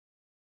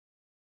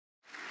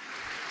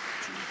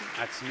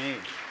That's me.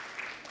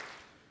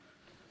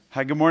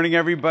 Hi, good morning,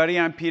 everybody.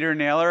 I'm Peter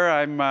Naylor.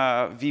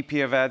 I'm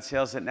VP of Ad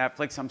Sales at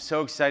Netflix. I'm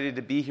so excited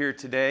to be here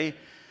today,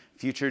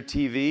 Future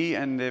TV.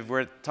 And if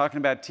we're talking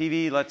about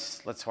TV,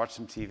 let's watch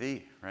some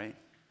TV, right?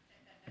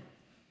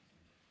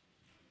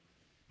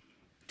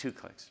 2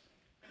 clicks.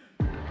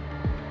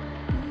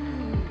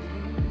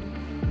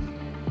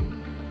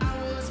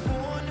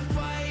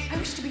 I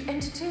wish to be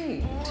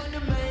entertained.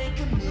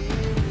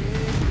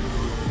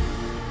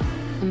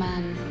 The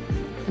man,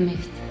 the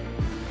myth,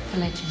 the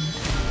legend.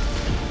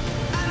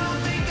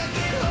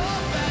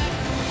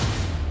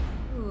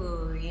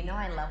 Ooh, you know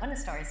I love when a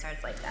story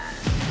starts like that.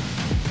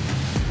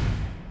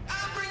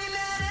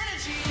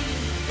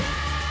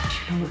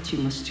 You know what you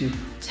must do?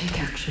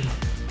 Take action.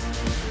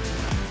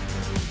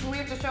 We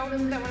have to show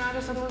them that we're not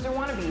just loser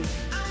wannabes.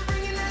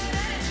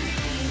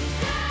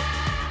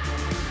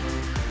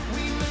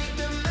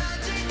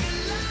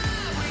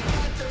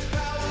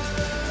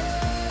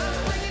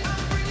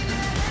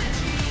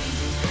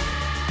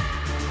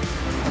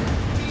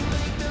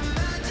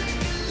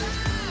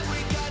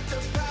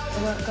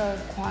 I won't go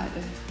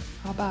quietly.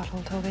 I'll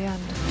battle till the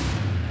end.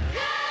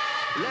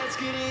 Let's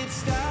get it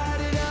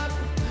started up.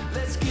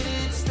 Let's get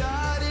it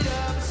started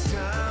up. It's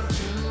time to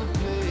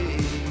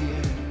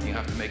play. You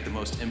have to make the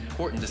most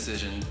important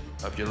decision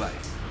of your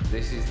life.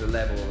 This is the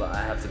level that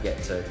I have to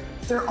get to.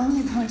 Their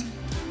only point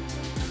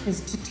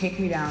is to take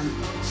me down.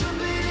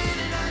 Jumping in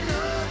and I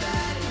know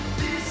that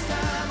this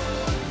time,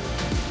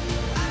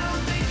 I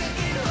don't think I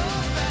can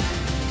hold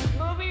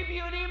back. Movie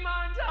beauty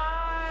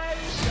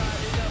montage! Start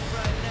it up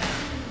right now.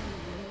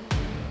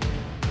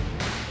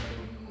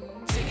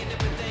 Taking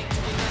everything to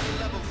another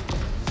level.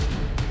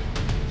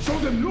 Show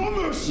them no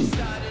mercy.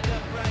 Start it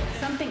up right now.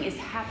 Something is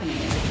happening.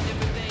 Taking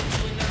everything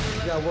to another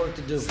level. We got work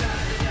to do. Start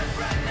it up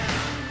right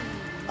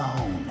now.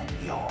 Own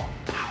your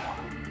power.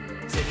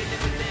 Taking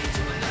everything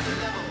to another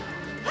level.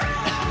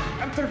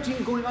 I'm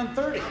 13 going on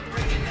 30.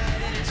 Bringing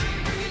that energy,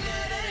 bringing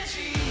that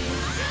energy.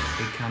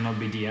 It cannot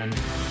be the end.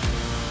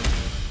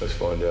 Let's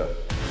find out.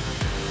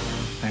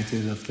 I do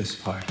love this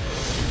part.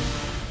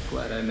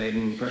 Glad I made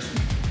an impression.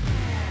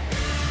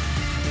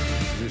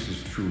 This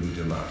is truly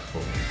the last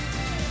fall.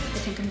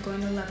 I think I'm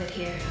going to love it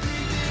here.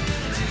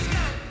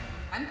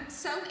 I'm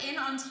so in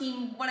on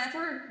team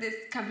whatever this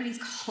company's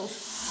called.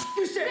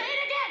 You say it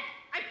again!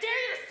 I dare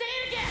you to say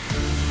it again!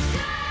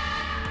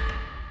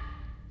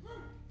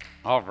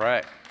 All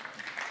right.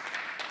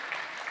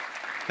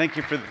 Thank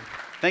you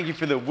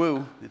for the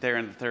woo there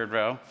in the third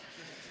row.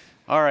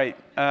 All right.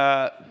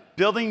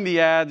 Building the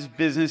ads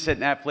business at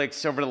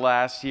Netflix over the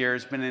last year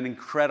has been an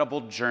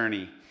incredible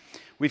journey.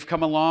 We've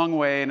come a long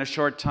way in a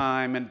short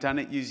time and done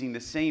it using the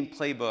same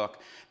playbook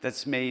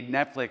that's made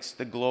Netflix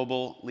the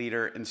global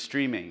leader in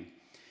streaming.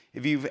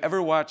 If you've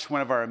ever watched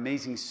one of our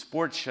amazing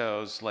sports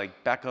shows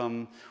like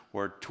Beckham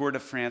or Tour de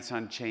France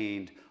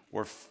Unchained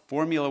or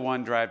Formula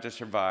One Drive to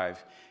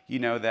Survive, you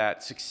know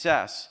that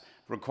success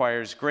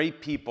requires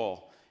great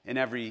people in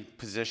every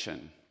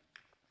position.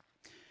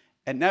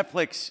 At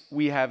Netflix,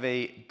 we have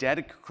a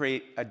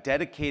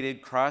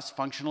dedicated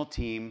cross-functional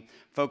team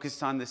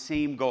focused on the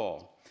same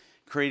goal,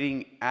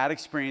 creating ad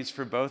experience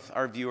for both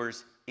our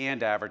viewers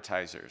and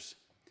advertisers.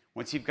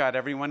 Once you've got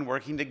everyone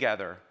working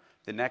together,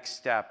 the next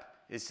step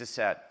is to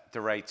set the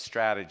right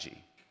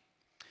strategy.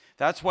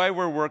 That's why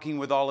we're working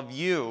with all of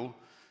you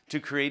to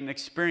create an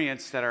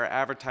experience that our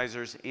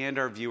advertisers and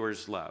our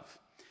viewers love.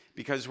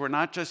 Because we're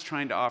not just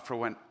trying to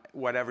offer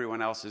what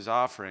everyone else is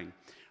offering,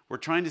 we're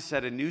trying to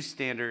set a new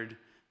standard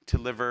to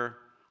deliver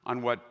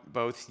on what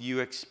both you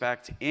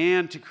expect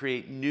and to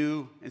create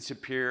new and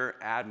superior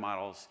ad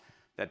models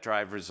that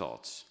drive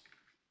results.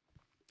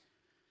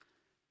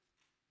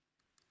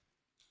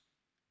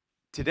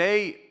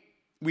 Today,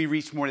 we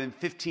reach more than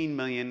 15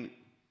 million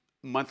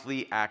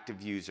monthly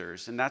active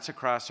users, and that's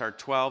across our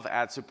 12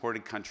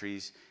 ad-supported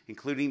countries,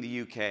 including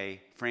the UK,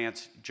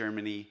 France,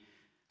 Germany,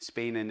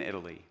 Spain, and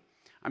Italy.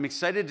 I'm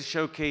excited to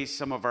showcase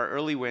some of our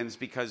early wins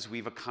because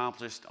we've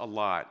accomplished a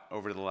lot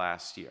over the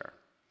last year.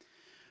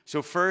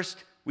 So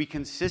first, we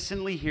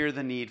consistently hear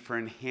the need for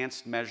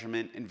enhanced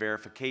measurement and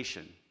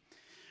verification.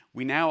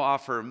 We now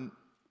offer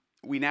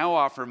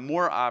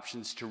more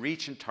options to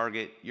reach and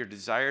target your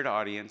desired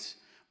audience,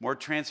 more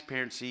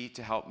transparency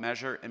to help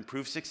measure and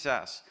prove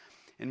success,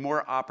 and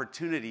more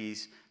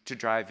opportunities to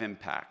drive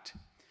impact.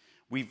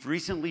 We've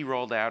recently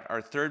rolled out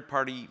our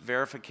third-party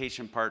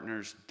verification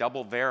partners,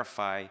 Double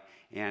Verify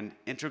and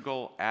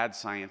Integral Ad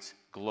Science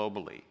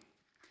globally.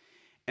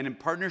 And in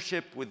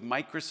partnership with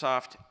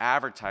Microsoft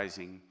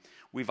Advertising,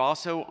 we've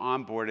also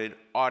onboarded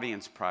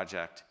Audience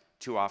Project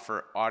to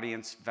offer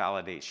audience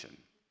validation.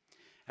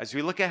 As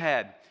we look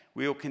ahead,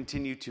 we will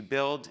continue to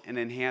build and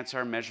enhance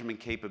our measurement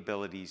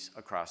capabilities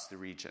across the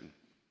region.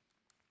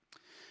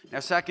 Now,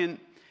 second,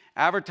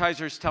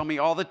 advertisers tell me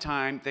all the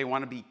time they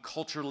want to be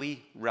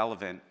culturally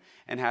relevant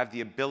and have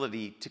the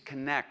ability to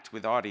connect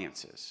with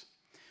audiences.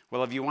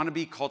 Well, if you want to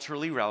be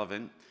culturally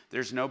relevant,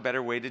 there's no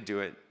better way to do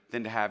it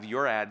than to have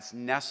your ads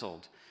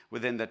nestled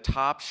within the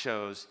top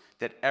shows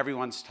that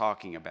everyone's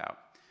talking about,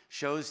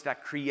 shows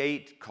that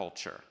create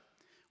culture.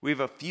 We have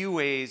a few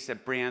ways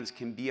that brands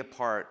can be a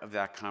part of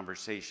that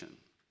conversation.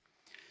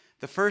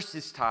 The first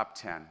is Top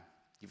 10.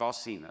 You've all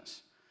seen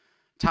this.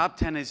 Top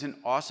 10 is an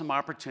awesome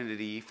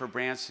opportunity for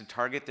brands to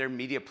target their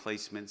media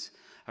placements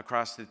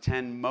across the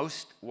 10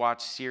 most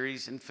watched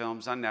series and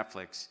films on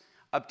Netflix,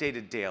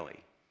 updated daily.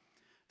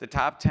 The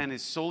Top 10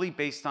 is solely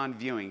based on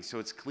viewing, so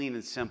it's clean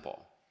and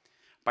simple.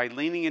 By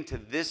leaning into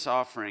this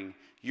offering,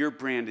 your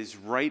brand is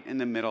right in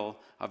the middle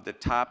of the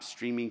top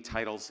streaming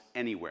titles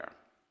anywhere.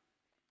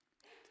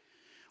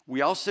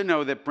 We also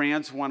know that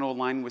brands want to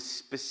align with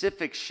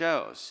specific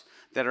shows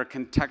that are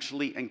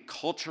contextually and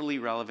culturally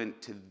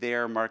relevant to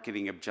their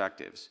marketing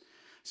objectives.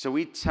 So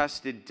we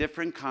tested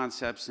different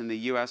concepts in the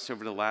US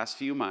over the last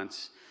few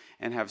months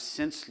and have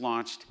since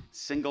launched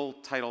single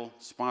title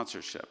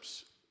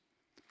sponsorships.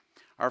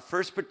 Our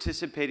first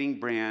participating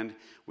brand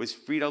was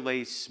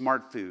Frito-Lay's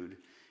Smart Food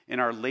in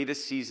our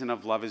latest season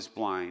of Love is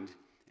Blind.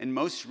 And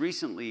most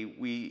recently,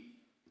 we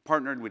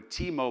partnered with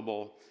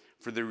T-Mobile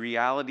for the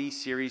reality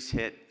series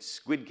hit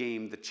Squid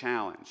Game: The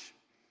Challenge.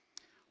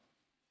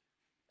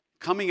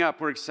 Coming up,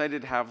 we're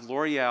excited to have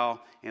L'Oreal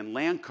and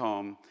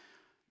Lancôme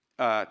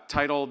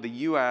title the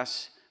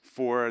US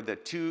for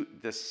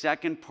the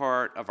second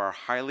part of our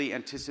highly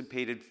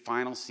anticipated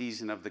final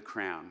season of The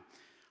Crown.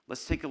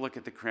 Let's take a look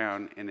at The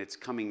Crown, and it's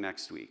coming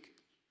next week.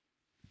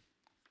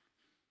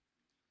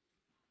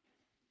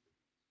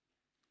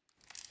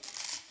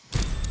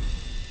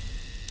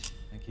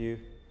 Thank you.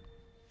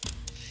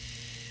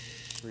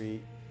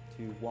 3,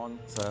 2, 1.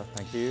 Sir,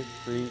 thank you.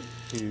 3,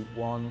 2,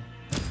 1.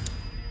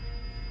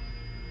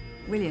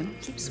 William,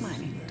 keep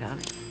smiling, darling.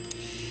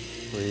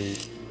 3,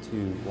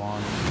 2,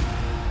 1.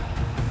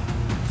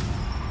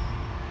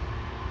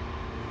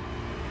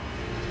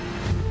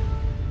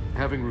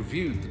 Having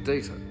reviewed the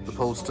data, the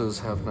pollsters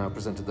have now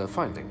presented their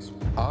findings.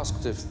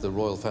 Asked if the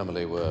royal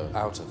family were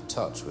out of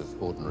touch with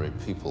ordinary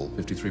people,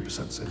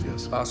 53% said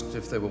yes. Asked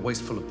if they were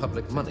wasteful of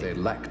public money, they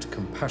lacked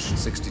compassion,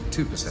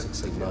 62%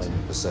 said yes.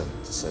 69%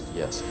 said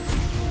yes.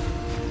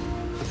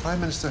 The Prime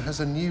Minister has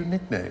a new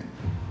nickname,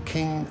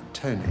 King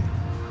Tony.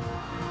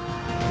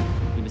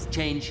 We must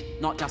change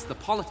not just the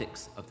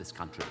politics of this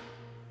country,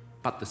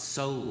 but the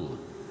soul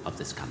of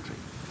this country.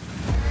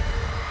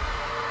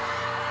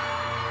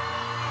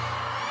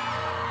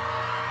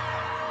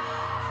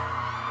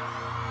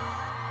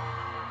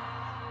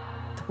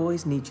 The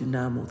boys need you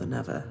now more than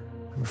ever.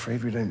 I'm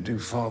afraid we don't do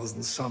fathers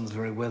and sons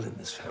very well in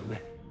this family.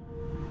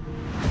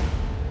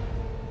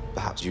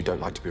 Perhaps you don't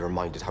like to be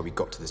reminded how we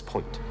got to this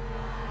point.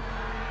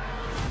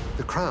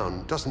 The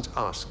Crown doesn't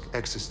ask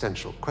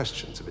existential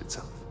questions of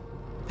itself.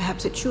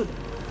 Perhaps it should.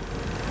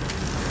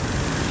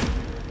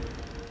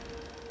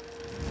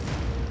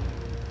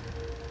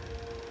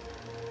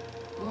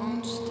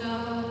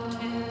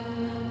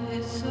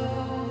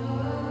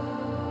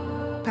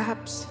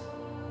 Perhaps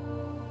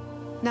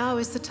now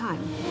is the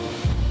time.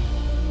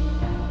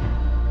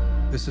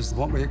 This is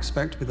what we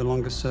expect to be the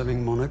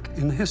longest-serving monarch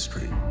in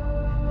history.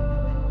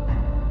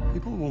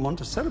 People will want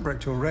to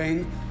celebrate your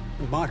reign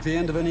and mark the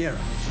end of an era.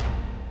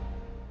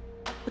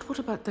 But what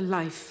about the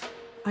life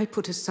I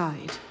put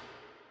aside?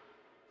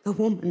 The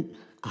woman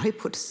I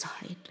put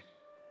aside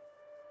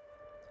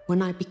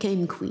when I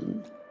became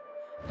queen?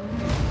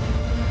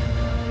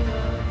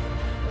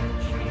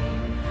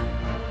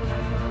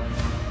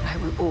 I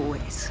will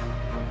always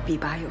be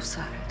by your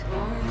side.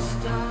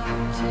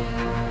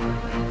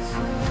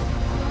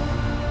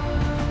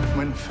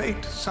 When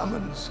fate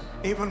summons,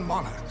 even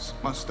monarchs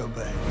must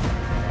obey.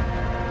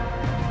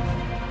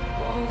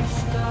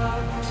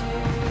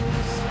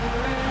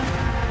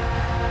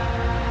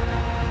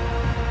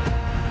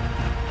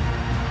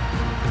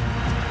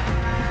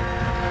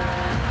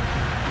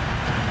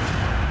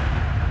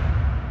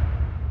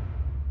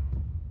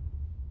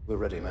 We're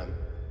ready, ma'am.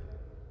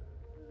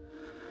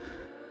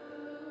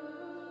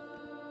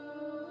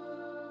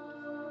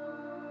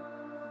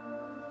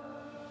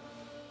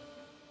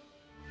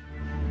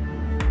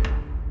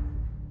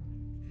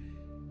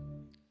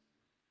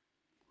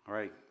 All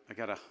right, I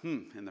got a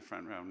in the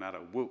front row, not a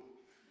woo.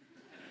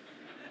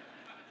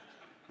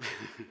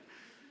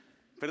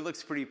 But it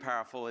looks pretty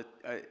powerful.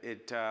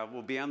 It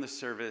will be on the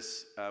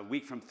service a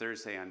week from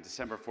Thursday on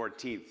December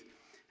 14th.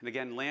 And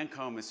again,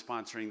 Lancôme is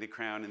sponsoring The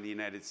Crown in the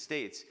United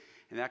States.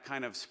 And that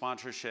kind of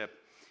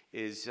sponsorship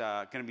is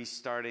going to be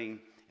starting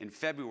in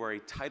February.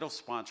 Title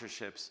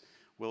sponsorships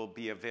will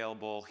be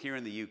available here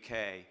in the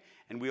UK.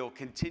 And we will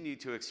continue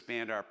to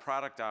expand our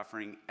product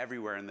offering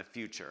everywhere in the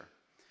future.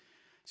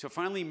 So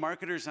finally,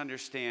 marketers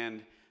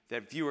understand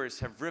that viewers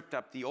have ripped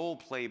up the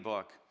old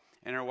playbook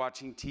and are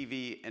watching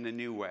TV in a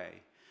new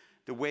way,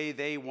 the way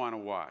they want to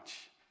watch.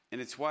 And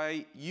it's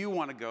why you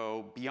want to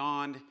go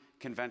beyond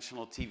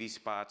conventional TV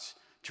spots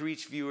to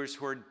reach viewers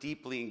who are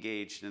deeply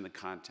engaged in the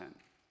content.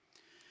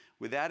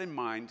 With that in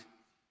mind,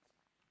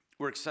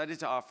 we're excited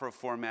to offer a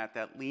format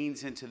that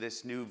leans into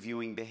this new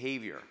viewing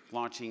behavior,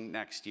 launching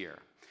next year.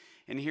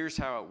 And here's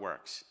how it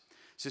works.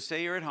 So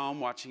say you're at home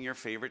watching your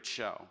favorite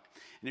show,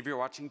 and if you're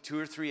watching 2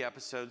 or 3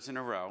 episodes in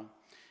a row,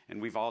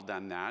 and we've all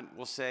done that,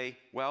 we'll say,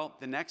 well,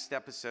 the next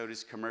episode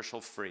is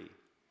commercial free.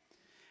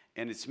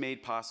 and it's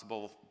made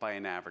possible by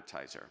an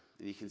advertiser.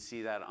 And you can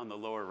see that on the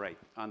lower right,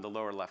 on the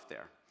lower left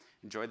there.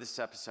 Enjoy this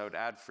episode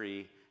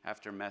ad-free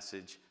after a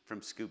message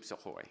from Scoops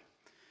Ahoy.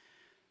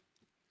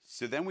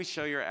 So then we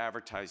show your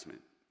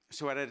advertisement.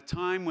 So at a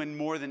time when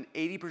more than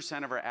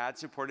 80% of our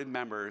ad-supported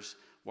members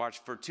watch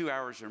for 2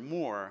 hours or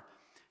more,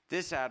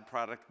 this ad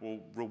product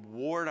will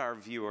reward our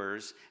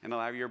viewers and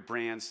allow your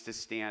brands to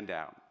stand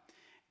out.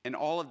 And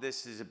all of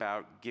this is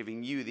about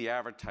giving you, the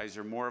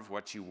advertiser, more of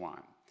what you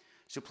want.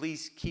 So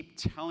please keep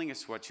telling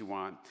us what you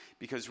want,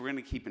 because we're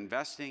going to keep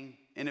investing,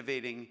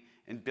 innovating,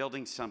 and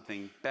building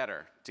something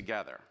better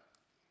together.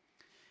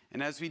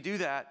 And as we do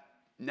that,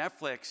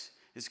 Netflix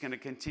is going to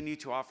continue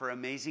to offer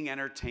amazing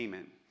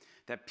entertainment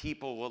that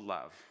people will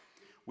love.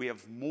 We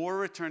have more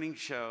returning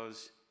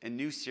shows and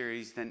new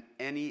series than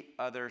any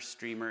other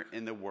streamer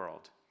in the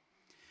world.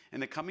 In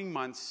the coming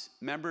months,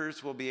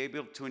 members will be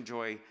able to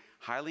enjoy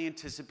highly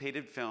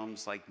anticipated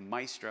films like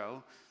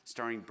Maestro,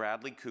 starring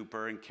Bradley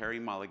Cooper and Carey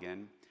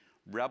Mulligan,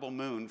 Rebel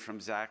Moon from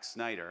Zack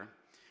Snyder.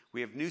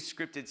 We have new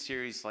scripted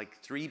series like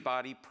Three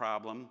Body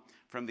Problem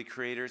from the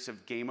creators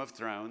of Game of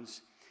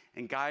Thrones,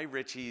 and Guy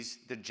Ritchie's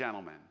The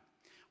Gentleman.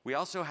 We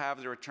also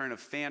have the return of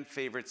fan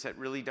favorites that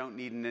really don't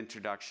need an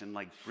introduction,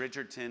 like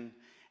Bridgerton,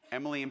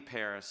 Emily in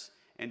Paris,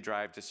 and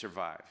Drive to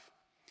Survive.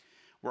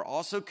 We're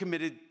also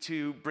committed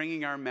to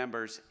bringing our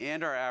members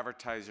and our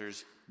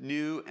advertisers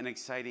new and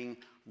exciting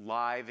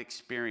live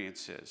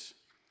experiences.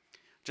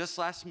 Just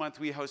last month,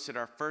 we hosted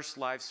our first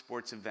live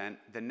sports event,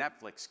 the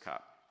Netflix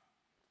Cup.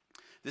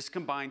 This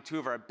combined two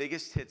of our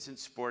biggest hits in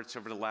sports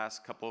over the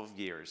last couple of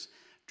years,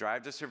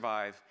 Drive to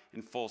Survive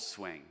and Full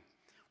Swing.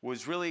 It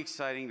was really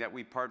exciting that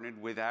we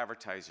partnered with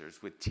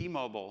advertisers, with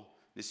T-Mobile,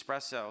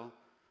 Nespresso,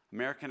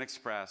 American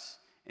Express,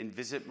 and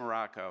Visit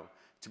Morocco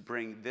to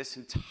bring this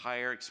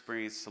entire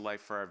experience to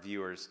life for our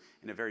viewers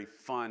in a very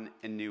fun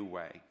and new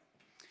way.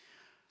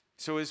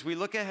 So as we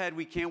look ahead,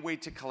 we can't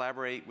wait to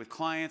collaborate with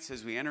clients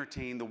as we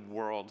entertain the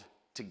world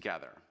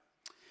together.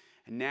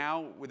 And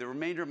now, with the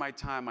remainder of my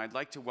time, I'd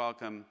like to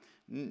welcome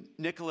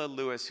Nicola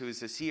Lewis, who is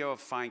the CEO of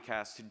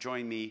Finecast, to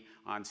join me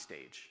on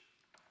stage.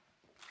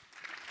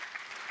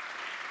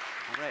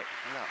 All right,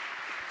 hello.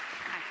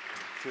 Hi.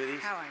 Two of these?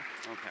 How are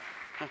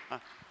you?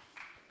 Okay.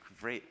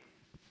 Great.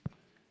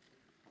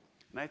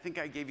 And I think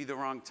I gave you the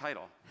wrong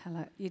title.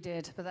 Hello, you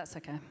did, but that's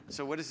okay.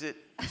 So what is it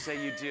you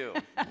say you do?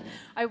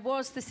 I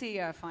was the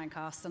CEO of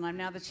Finecast, and I'm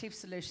now the Chief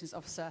Solutions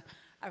Officer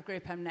of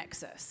Group M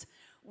Nexus,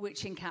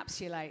 which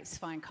encapsulates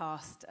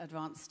Finecast,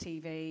 advanced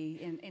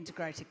TV,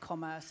 integrated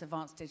commerce,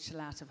 advanced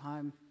digital out of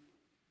home.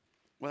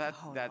 Well,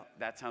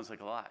 that sounds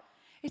like a lot.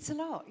 It's a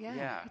lot,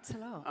 yeah. It's a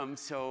lot.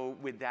 So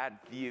with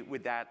that view,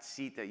 with that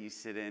seat that you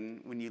sit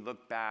in, when you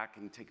look back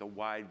and take a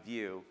wide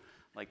view,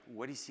 like,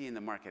 what do you see in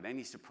the market?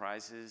 Any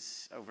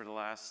surprises over the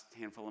last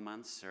handful of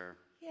months, or?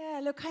 Yeah,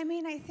 look, I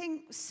mean, I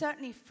think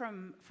certainly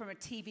from a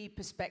TV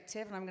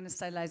perspective, and I'm going to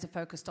stay laser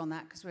focused on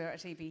that because we're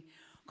at a TV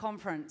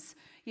conference.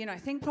 You know, I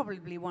think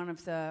probably one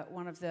of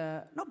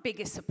the not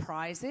biggest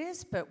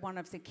surprises, but one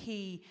of the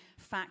key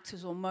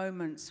factors or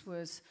moments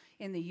was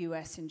in the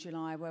US in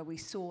July, where we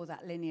saw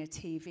that linear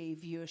TV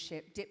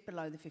viewership dip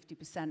below the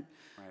 50%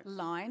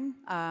 line.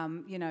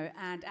 You know,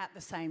 and at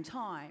the same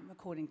time,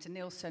 according to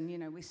Nielsen, you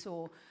know, we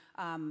saw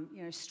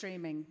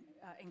streaming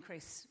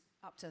increase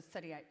up to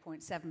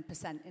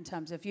 38.7% in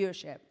terms of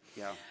viewership.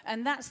 Yeah.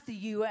 And that's the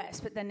US,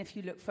 but then if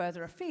you look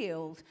further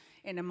afield,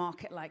 in a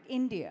market like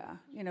India,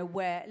 you know,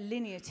 where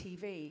linear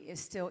TV is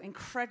still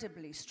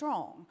incredibly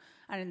strong,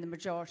 and in the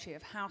majority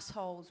of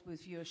households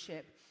with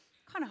viewership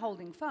kind of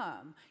holding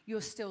firm,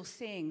 you're still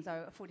seeing,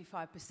 though, a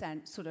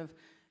 45% sort of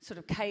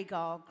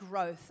CAGR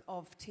growth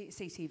of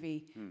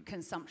CTV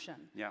consumption.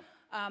 Yeah.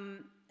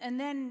 And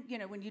then, you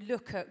know, when you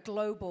look at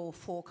global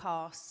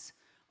forecasts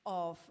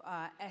of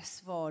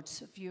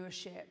SVOD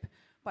viewership,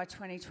 by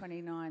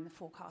 2029, the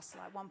forecasts are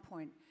like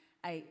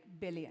 1.8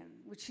 billion,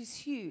 which is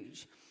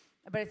huge.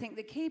 But I think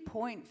the key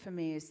point for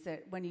me is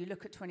that when you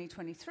look at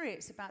 2023,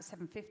 it's about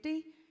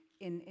 750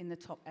 in the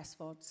top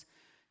SVODs.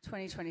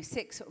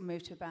 2026, it will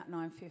move to about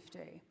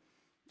 950.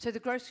 So the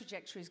growth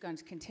trajectory is going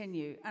to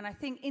continue. And I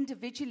think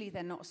individually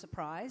they're not a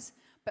surprise,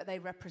 but they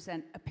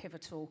represent a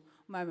pivotal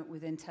moment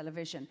within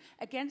television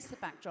against the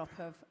backdrop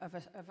of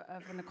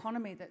an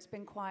economy that's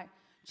been quite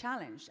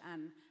challenged,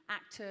 and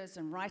actors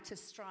and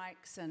writers'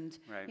 strikes and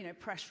you know,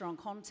 pressure on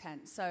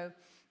content. So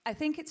I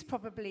think it's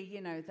probably,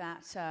 you know,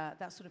 that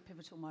sort of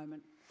pivotal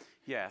moment.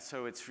 Yeah,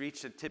 so it's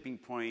reached a tipping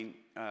point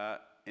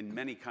in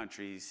many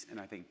countries, and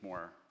I think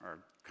more are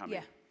coming.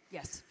 Yeah,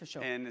 yes, for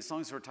sure. And as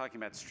long as we're talking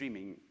about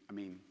streaming, I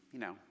mean, you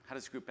know, how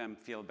does Group M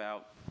feel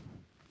about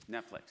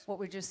Netflix? What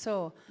we just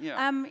saw.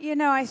 Yeah. You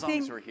know, I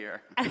think... As long as we're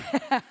here.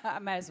 I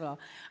may as well.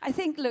 I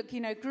think, look, you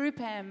know, Group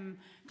M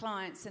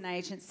clients and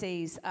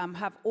agencies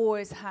have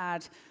always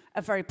had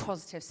a very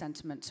positive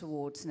sentiment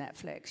towards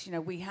Netflix. You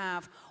know, we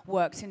have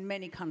worked in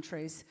many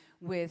countries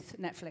with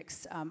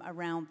Netflix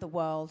around the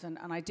world, and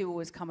I do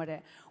always come at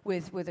it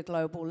with a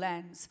global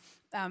lens.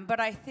 But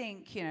I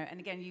think, you know, and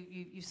again,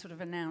 you sort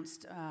of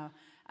announced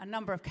a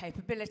number of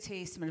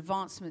capabilities, some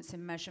advancements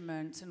in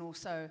measurement, and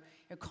also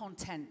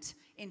content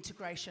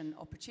integration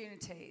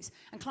opportunities.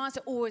 And clients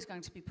are always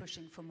going to be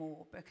pushing for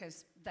more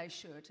because they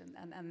should,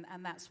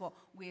 and that's what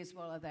we as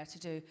well are there to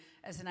do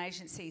as an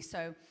agency.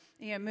 So,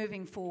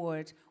 moving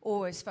forward,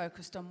 always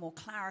focused on more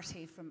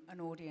clarity from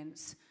an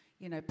audience,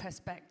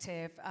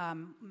 perspective,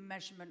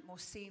 measurement, more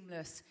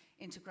seamless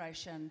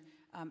integration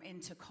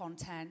into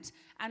content,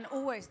 and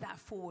always that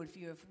forward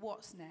view of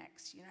what's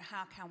next.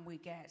 How can we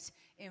get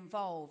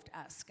involved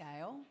at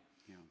scale?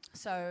 Yeah.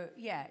 So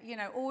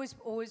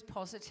always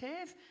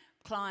positive.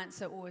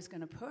 Clients are always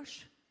going to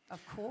push,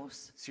 of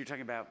course. So you're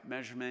talking about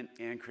measurement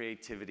and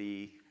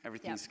creativity.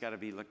 Everything's got to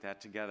be looked at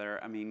together.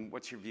 I mean,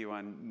 what's your view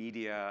on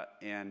media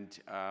and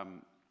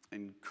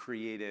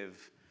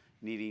creative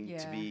needing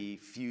to be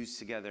fused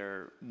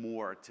together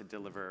more to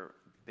deliver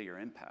bigger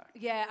impact?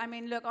 Yeah, I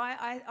mean, look,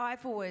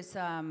 I've always,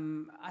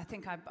 I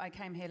think I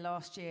came here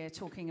last year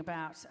talking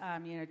about,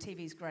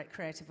 TV's great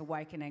creative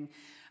awakening.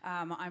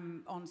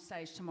 I'm on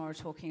stage tomorrow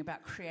talking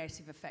about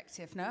creative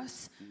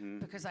effectiveness,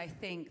 because I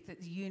think that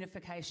the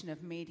unification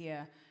of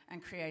media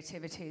and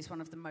creativity is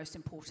one of the most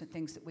important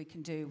things that we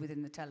can do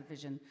within the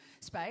television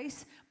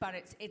space. But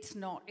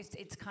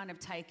it's kind of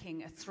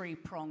taking a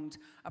three-pronged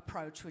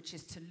approach, which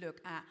is to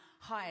look at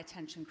high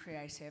attention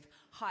creative,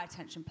 high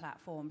attention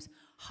platforms,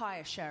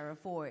 higher share of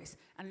voice,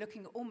 and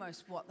looking at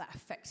almost what that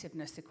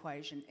effectiveness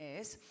equation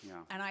is. Yeah.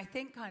 And I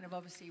think kind of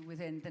obviously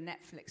within the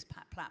Netflix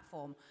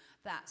platform,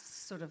 that's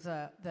sort of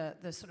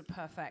the sort of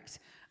perfect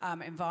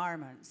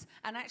environments.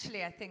 And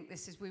actually, I think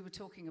we were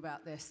talking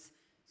about this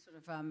sort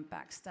of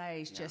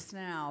backstage just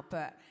now,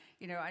 but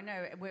I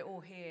know we're all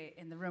here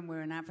in the room,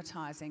 we're in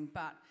advertising,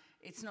 but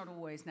it's not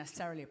always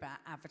necessarily about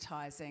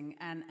advertising,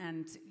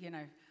 and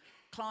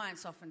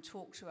clients often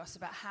talk to us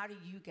about how do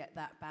you get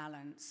that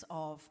balance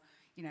of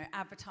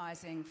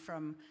advertising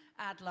from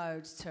ad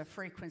loads to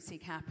frequency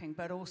capping,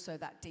 but also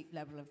that deep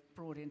level of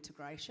broad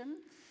integration.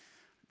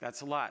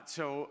 That's a lot.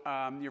 So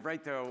you're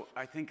right, though.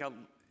 I think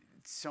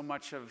so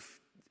much of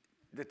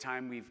the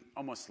time we've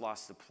almost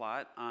lost the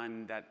plot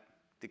on that.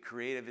 The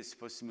creative is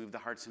supposed to move the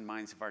hearts and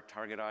minds of our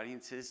target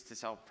audiences to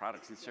sell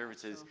products and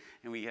services,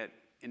 and we get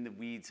in the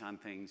weeds on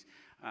things.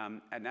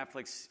 At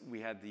Netflix,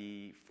 we had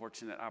the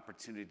fortunate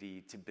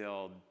opportunity to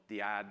build the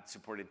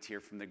ad-supported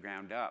tier from the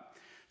ground up.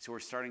 So we're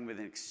starting with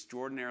an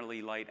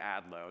extraordinarily light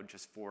ad load,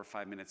 just 4 or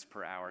 5 minutes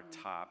per hour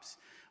tops.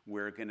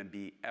 We're going to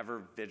be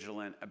ever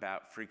vigilant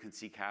about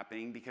frequency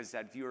capping because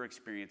that viewer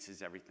experience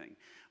is everything.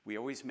 We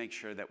always make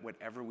sure that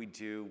whatever we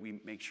do,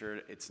 we make sure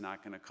it's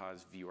not going to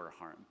cause viewer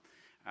harm.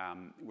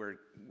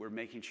 We're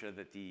making sure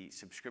that the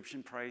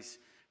subscription price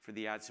for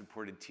the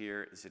ad-supported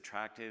tier is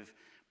attractive,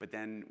 but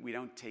then we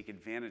don't take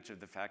advantage of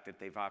the fact that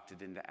they've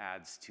opted into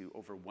ads to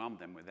overwhelm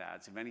them with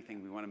ads. If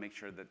anything, we want to make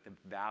sure that the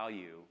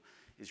value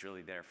is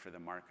really there for the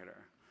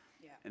marketer.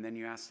 Yeah. And then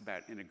you asked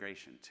about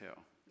integration too.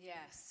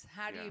 Yes.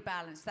 How do you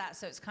balance that?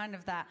 So it's kind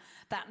of that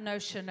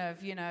notion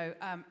of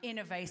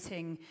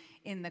innovating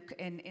in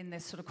the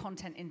sort of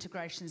content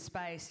integration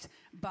space,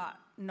 but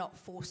not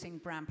forcing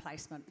brand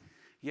placement.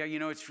 Yeah,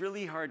 it's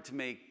really hard to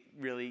make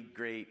really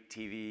great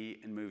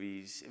TV and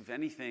movies. If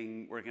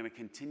anything, we're going to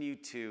continue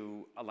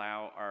to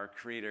allow our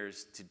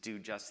creators to do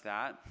just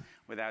that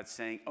without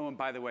saying, oh, and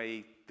by the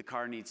way, the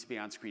car needs to be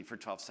on screen for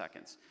 12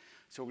 seconds.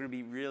 So we're going to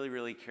be really,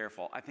 really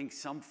careful. I think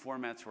some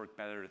formats work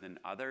better than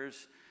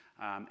others,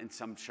 and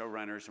some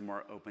showrunners are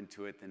more open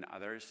to it than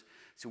others.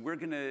 So we're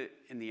going to,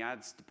 in the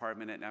ads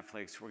department at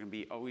Netflix, we're going to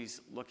be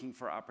always looking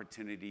for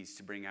opportunities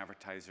to bring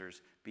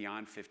advertisers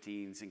beyond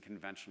 15s and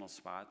conventional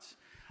spots.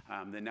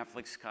 The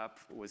Netflix Cup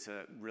was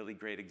a really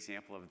great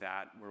example of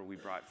that, where we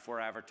brought 4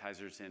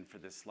 advertisers in for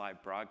this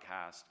live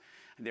broadcast,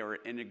 and they were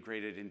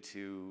integrated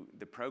into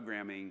the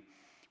programming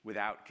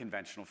without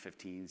conventional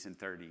 15s and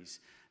 30s.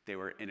 They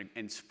were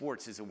and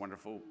sports is a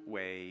wonderful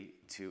way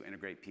to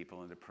integrate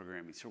people into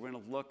programming. So we're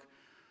going to look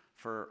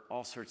for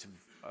all sorts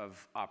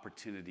of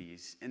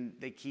opportunities, and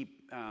they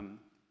keep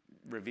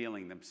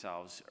revealing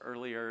themselves.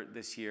 Earlier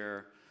this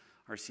year,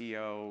 our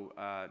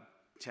CEO,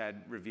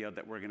 Ted, revealed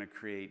that we're going to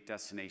create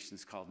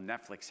destinations called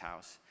Netflix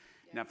House.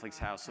 Yeah. Netflix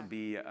House will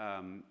be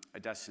a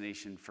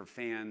destination for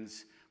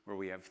fans where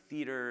we have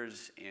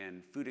theaters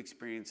and food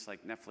experience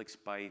like Netflix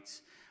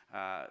Bites,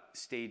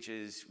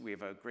 stages. We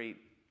have a great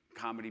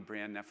comedy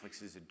brand,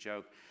 Netflix is a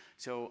Joke.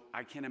 So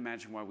I can't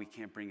imagine why we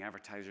can't bring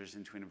advertisers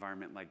into an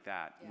environment like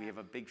that. Yeah. We have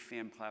a big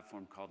fan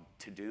platform called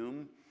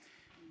Tudum.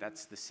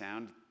 That's the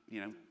sound,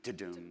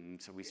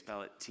 Tudum. So we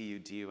spell it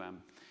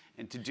T-U-D-U-M.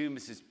 And Tudum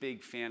is this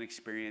big fan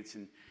experience,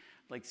 and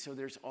so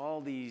there's all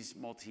these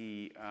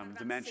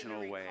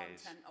multi-dimensional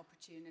ways. Content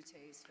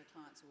opportunities for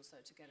clients also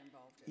to get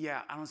involved in.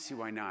 Yeah, I don't see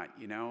why not.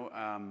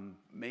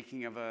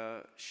 Making of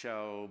a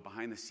show,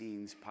 behind the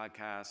scenes,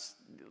 podcasts,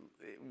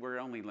 we're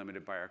only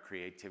limited by our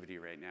creativity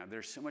right now.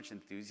 There's so much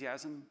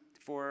enthusiasm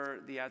for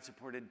the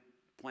ad-supported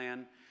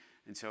plan.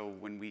 And so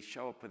when we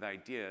show up with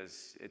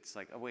ideas, it's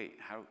like, oh wait,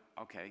 how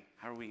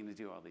are we going to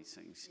do all these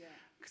things?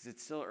 Because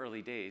it's still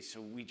early days, so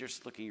we're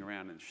just looking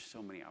around and there's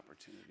so many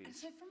opportunities. And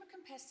so from a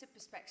competitive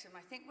perspective, and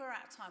I think we're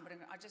out of time, but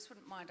I just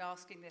wouldn't mind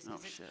asking this. Oh,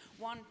 it's shit.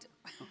 One.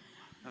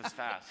 That was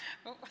fast.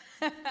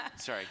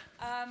 Sorry.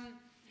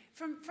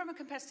 From a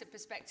competitive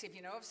perspective,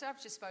 you know, obviously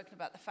I've just spoken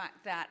about the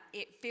fact that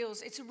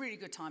it's a really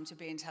good time to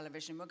be in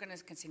television. We're going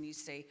to continue to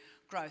see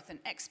growth and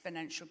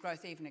exponential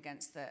growth even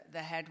against the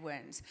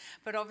headwinds.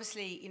 But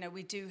obviously, you know,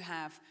 we do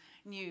have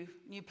new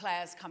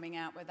players coming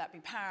out, whether that be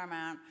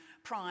Paramount,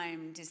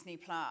 Prime, Disney+.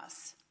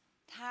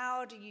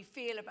 How do you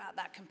feel about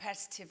that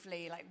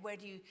competitively? Like, where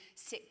do you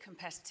sit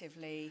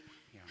competitively?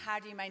 Yeah. How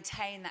do you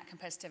maintain that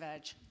competitive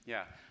edge?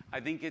 Yeah,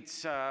 I think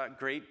it's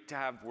great to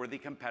have worthy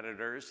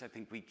competitors. I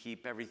think we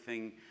keep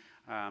everything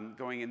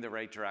going in the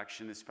right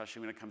direction, especially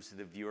when it comes to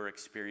the viewer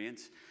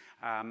experience.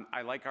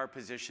 I like our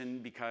position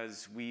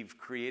because we've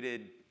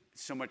created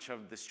so much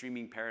of the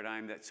streaming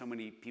paradigm that so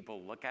many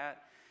people look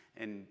at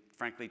and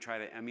frankly try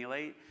to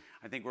emulate.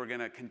 I think we're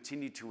going to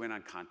continue to win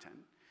on content.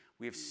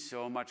 We have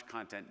so much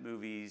content,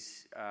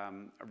 movies,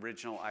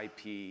 original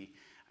IP.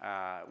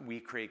 We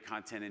create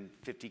content in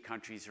 50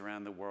 countries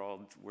around the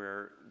world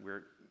where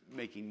we're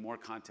making more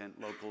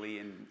content locally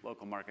in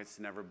local markets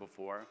than ever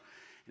before.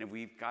 And if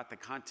we've got the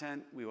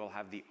content, we will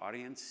have the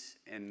audience,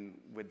 and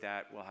with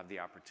that, we'll have the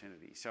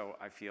opportunity. So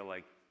I feel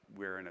like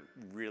we're in a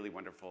really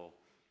wonderful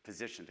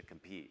position to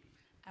compete.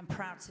 I'm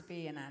proud to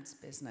be an ads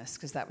business,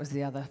 because that was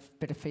the other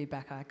bit of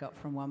feedback I got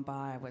from one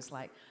buyer, was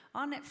like,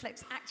 are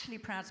Netflix actually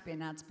proud to be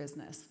an ads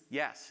business?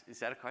 Yes. Is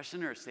that a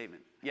question or a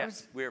statement?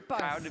 Yes, we're both.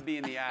 Proud to be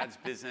in the ads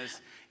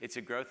business. It's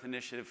a growth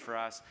initiative for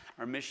us.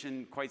 Our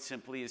mission, quite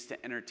simply, is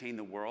to entertain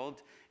the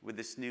world. With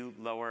this new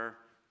lower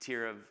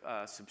tier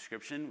of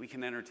subscription, we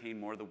can entertain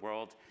more of the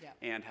world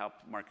and help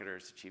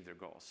marketers achieve their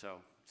goals. So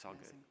it's all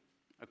good.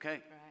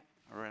 Okay.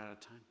 Right. We're out of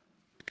time.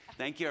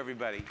 Thank you,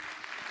 everybody.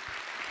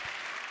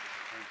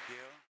 Thank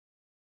you.